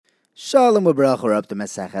Shalom U'Bracha, we're up to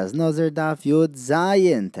Mesechas Nazir Daf Yud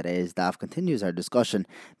Zayin. Today's Daf continues our discussion,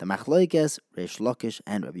 the Machlokes, Reish Lakish,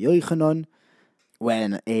 and Rabbi Yochanan,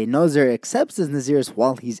 when a Nazir accepts his Naziris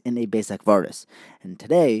while he's in a Beis HaKvaros. And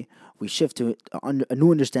today, we shift to a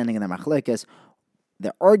new understanding in the Machlokes.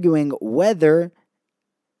 They're arguing whether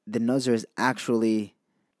the Nazir is actually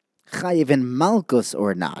Chayiv in Malkus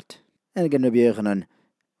or not. And again, Rabbi Yochanan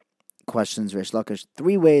questions Reish Lakish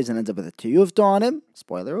three ways and ends up with a tiyufta on him.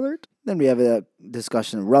 Spoiler alert. Then we have a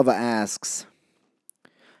discussion. Rava asks,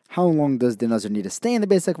 how long does the Nazir need to stay in the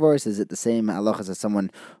Beis HaKvaros? Is it the same halachas as someone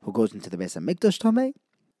who goes into the Beis HaMikdash Tameh?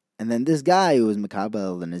 And then this guy who is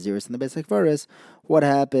Mekabel, the Naziris in the Beis HaKvaros, what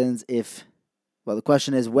happens if, the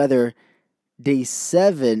question is whether day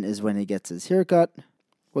 7 is when he gets his haircut.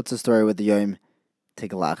 What's the story with the Yom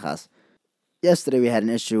Tiglachas? Yesterday we had an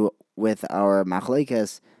issue with our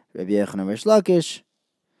Machlokes, Rabbi Yochanan and Reish Lakish.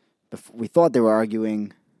 We thought they were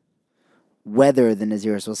arguing whether the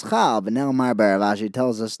Naziris was Chal, but now Mar Bar Rav Ashi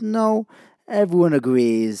tells us, no, everyone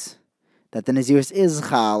agrees that the Naziris is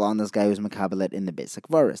Chal on this guy who's Mekabelet in the Beis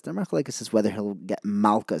HaKvaros. The Machlokes is whether he'll get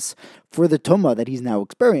Malkus for the Tumah that he's now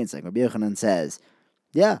experiencing. Rabbi Yochanan says,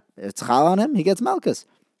 yeah, it's Chal on him, he gets Malkus.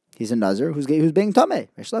 He's a Nazir who's being Tameh.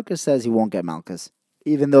 Reish Lakish says he won't get Malkus,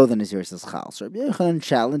 even though the Naziris is Chal. So Rabbi Yochanan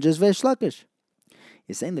challenges Reish Lakish.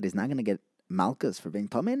 He's saying that he's not going to get Malkus for being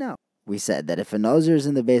Tameh now. We said that if a Nazir is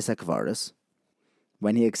in the Beis HaKvaros,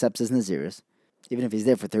 when he accepts his Naziris, even if he's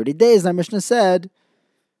there for 30 days, our Mishnah said,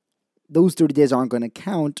 those 30 days aren't going to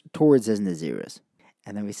count towards his Naziris.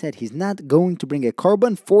 And then we said he's not going to bring a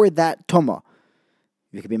korban for that Tumah.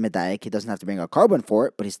 If he could be Medayik, he doesn't have to bring a korban for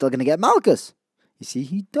it, but he's still going to get Malkus. You see,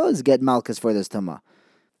 he does get Malkus for this Tumah.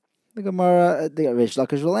 The Gemara, the Reish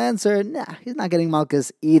Lakish will answer, he's not getting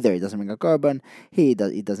Malkus either. He doesn't bring a korban. He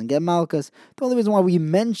doesn't get Malkus. The only reason why we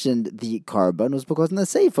mentioned the korban was because in the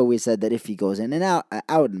Sefer we said that if he goes in and out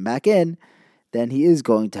and back in, then he is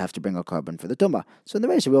going to have to bring a korban for the Tumah. So in the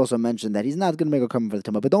Reish we also mentioned that he's not going to bring a korban for the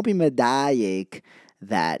Tumah, but don't be medayik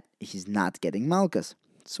that he's not getting Malkus.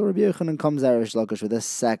 So Rabbi Yochanan comes out of Reish Lakish with a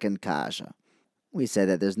second kasha. We said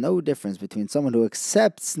that there's no difference between someone who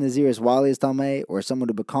accepts Naziris while he's Tameh or someone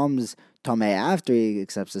who becomes Tameh after he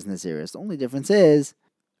accepts his Naziris. The only difference is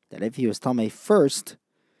that if he was Tameh first,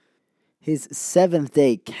 his 7th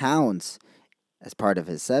day counts as part of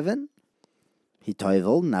his 7. He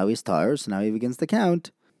toivel, now he's tar, so now he begins to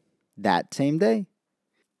count that same day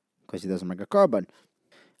because he doesn't make a korban.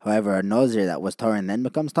 However, a Nazir that was tar and then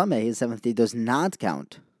becomes Tameh, his 7th day does not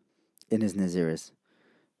count in his Naziris.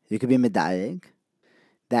 You could be medayik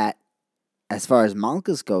that as far as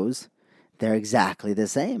Malkus goes, they're exactly the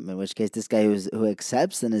same. In which case, this guy who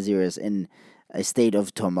accepts the Naziris in a state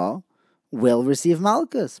of Tumah will receive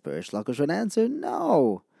Malkus. But Reish Lakish would answer,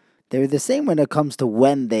 no. They're the same when it comes to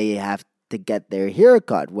when they have to get their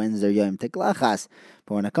haircut, when's their Yom Tiglachas.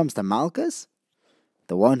 But when it comes to Malkus,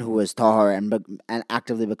 the one who is Tahar and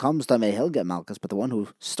actively becomes Tameh, he'll get Malkus. But the one who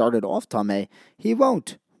started off Tameh, he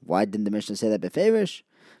won't. Why didn't the Mishnah say that beferish?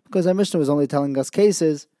 Because our Mishnah was only telling us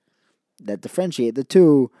cases that differentiate the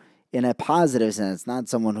two in a positive sense, not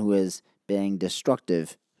someone who is being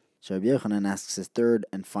destructive. So Rabbi Yochanan asks his third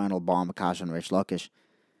and final bomb kasha on Reish Lakish.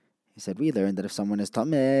 He said, we learned that if someone is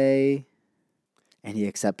Tameh and he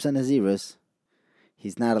accepts a Naziris,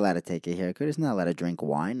 he's not allowed to take a haircut, he's not allowed to drink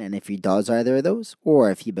wine, and if he does either of those,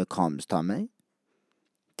 or if he becomes Tameh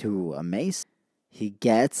to a mace, he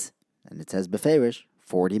gets, and it says beferish,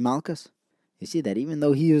 40 Malkus. You see that even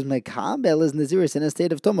though he was Mekabel as Naziris in a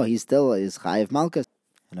state of Tumah, he still is Chayiv Malkus.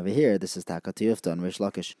 And over here, this is Taka Tiyufta and Reish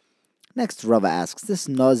Lakish. Next, Rava asks, this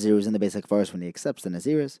Nazir is in the Beis HaKvaros when he accepts the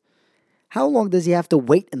Naziris. How long does he have to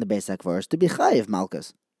wait in the Beis HaKvaros to be Chayiv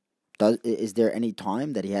Malkus? Is there any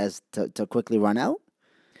time that he has to quickly run out?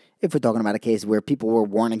 If we're talking about a case where people were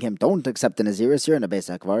warning him, don't accept the Naziris, you're in the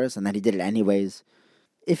Beis HaKvaros, and then he did it anyways.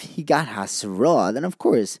 If he got Hasra, then of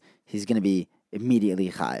course he's going to be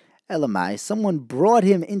immediately Chayiv. Elamai, someone brought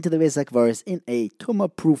him into the Beis HaKvaros in a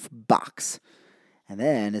Tumah-proof box. And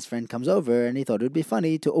then his friend comes over and he thought it would be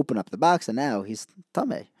funny to open up the box and now he's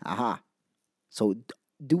Tameh. Aha. So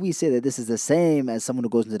do we say that this is the same as someone who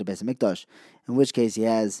goes into the Beis HaMikdash, in which case he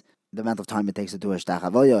has the amount of time it takes to do a Shtach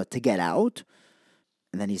Havoya to get out,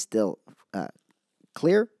 and then he's still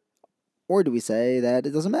clear? Or do we say that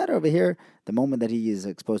it doesn't matter over here, the moment that he is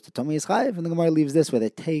exposed to Tameh is Chayiv, and the Gemara leaves this with a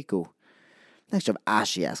Teiku. Next, Rav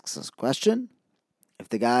Ashi asks us a question. If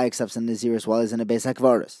the guy accepts a Naziris while he's in a Beis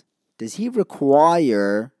HaKvaros, does he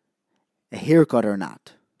require a haircut or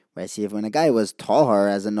not? Right, see, if when a guy was Tahar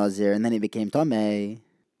as a Nazir and then he became Tameh,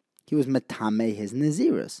 he was Metameh his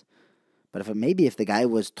Naziris. But if the guy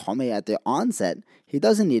was Tomei at the onset, he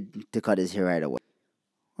doesn't need to cut his hair right away.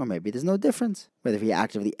 Or maybe there's no difference, whether he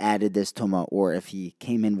actively added this Tuma or if he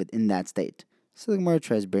came in within that state. So the Gemara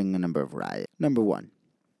tries bringing a number of raya. Number one,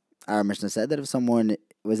 our Mishnah said that if someone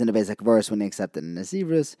was in a Beis HaKvaros when he accepted a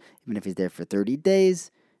Nazirus, even if he's there for 30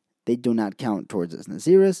 days, they do not count towards his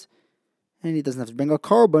Nazirus, and he doesn't have to bring a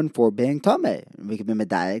carbon for being Tameh. We could be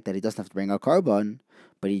medayek that he doesn't have to bring a carbon,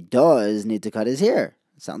 but he does need to cut his hair.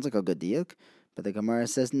 It sounds like a good diuk, but the Gemara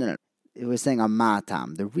says no. It was saying a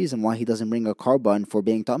matam. The reason why he doesn't bring a carbon for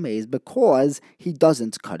being Tameh is because he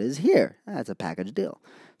doesn't cut his hair. That's a package deal.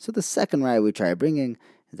 So the second raya we try bringing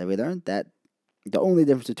is that we learned that the only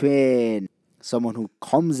difference between someone who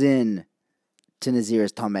comes in to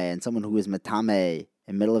Nazir's Tameh and someone who is Metameh in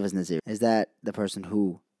the middle of his Nazir is that the person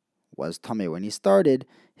who was Tameh when he started,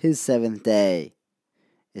 his 7th day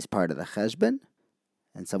is part of the Cheshbon,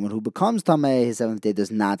 and someone who becomes Tameh, his 7th day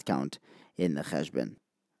does not count in the Cheshbon.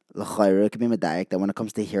 L'chayra could be medayek that when it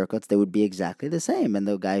comes to haircuts, they would be exactly the same, and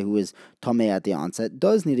the guy who is Tameh at the onset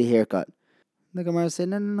does need a haircut. The Gemara said,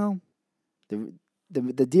 no. The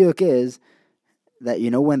diuk is that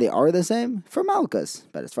when they are the same for Malkus,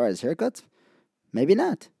 but as far as haircuts, maybe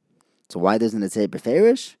not. So why doesn't it say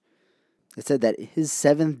Beferish? It said that his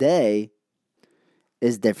 7th day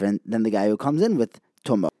is different than the guy who comes in with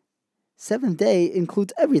Tumah. 7th day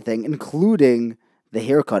includes everything, including the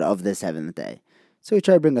haircut of the 7th day. So we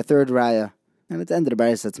try to bring a third raya, and at the end of the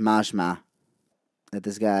brayso it's mashma that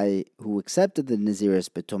this guy who accepted the Naziris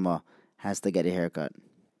B'tumah has to get a haircut.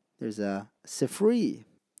 There's a Sifri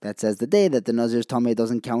that says the day that the Nazir's Tameh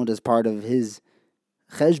doesn't count as part of his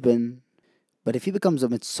Cheshbon, but if he becomes a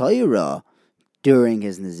Mitzayra during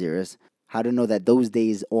his Naziris, how to know that those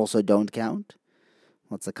days also don't count?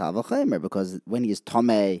 Well, it's a Kavachemer, because when he is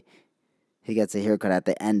Tameh, he gets a haircut at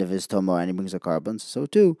the end of his Tumah and he brings a carbon. So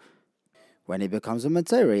too, when he becomes a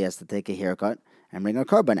Mitzayra, he has to take a haircut and bring a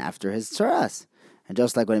carbon after his Tzaras. And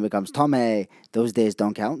just like when he becomes Tameh, those days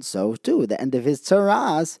don't count, so too, the end of his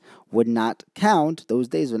Tzaras would not count, those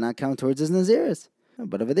days would not count towards his Naziris.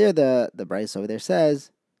 But over there, the brayso over there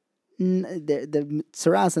says, the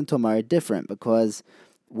Tzaras and Tumah are different, because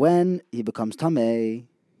when he becomes Tameh,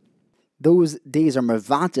 those days are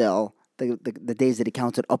mevatel, the days that he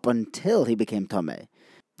counted up until he became Tameh.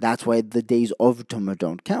 That's why the days of Tumah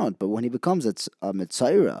don't count. But when he becomes a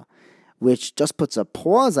Mitzayra, which just puts a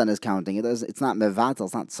pause on his counting, it's not mevatel,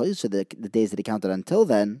 it's not soish the days that he counted until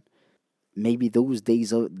then, maybe those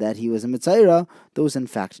days that he was a Mitzayra, those in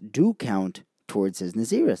fact do count towards his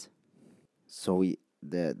Naziris. So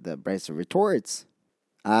the brayso retorts,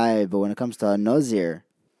 but when it comes to a Nazir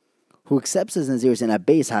who accepts his Naziris in a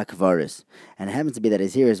Beis HaKvaros, and it happens to be that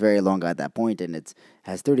his hair is very long at that point, and it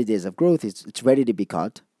has 30 days of growth, it's ready to be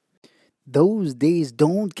cut, those days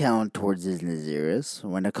don't count towards his Naziris.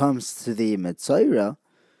 When it comes to the Mitzayra,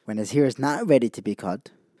 when his hair is not ready to be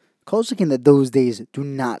cut, Kol Shekin that those days do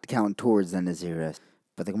not count towards the Naziris.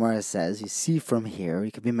 But the Gemara says, you see from here,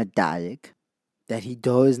 he could be medayek, that he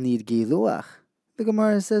does need Giluach. The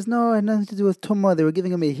Gemara says, no, it had nothing to do with Tumah. They were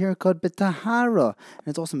giving him a haircut B'tahara. And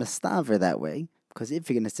it's also Mestaver that way. Because if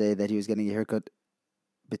you're going to say that he was getting a haircut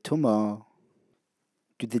B'tumah,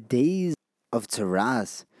 do the days of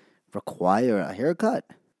Tzaras require a haircut?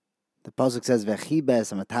 The pasuk says,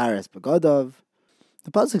 V'chibes amatares begodov.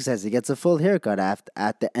 The pasuk says he gets a full haircut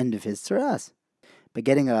at the end of his Tzaras. But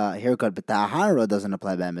getting a haircut B'tahara doesn't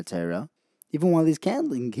apply by Mitzayra. Even while he's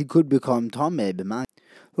candling, he could become Tameh B'mai.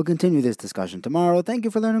 We'll continue this discussion tomorrow. Thank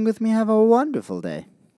you for learning with me. Have a wonderful day.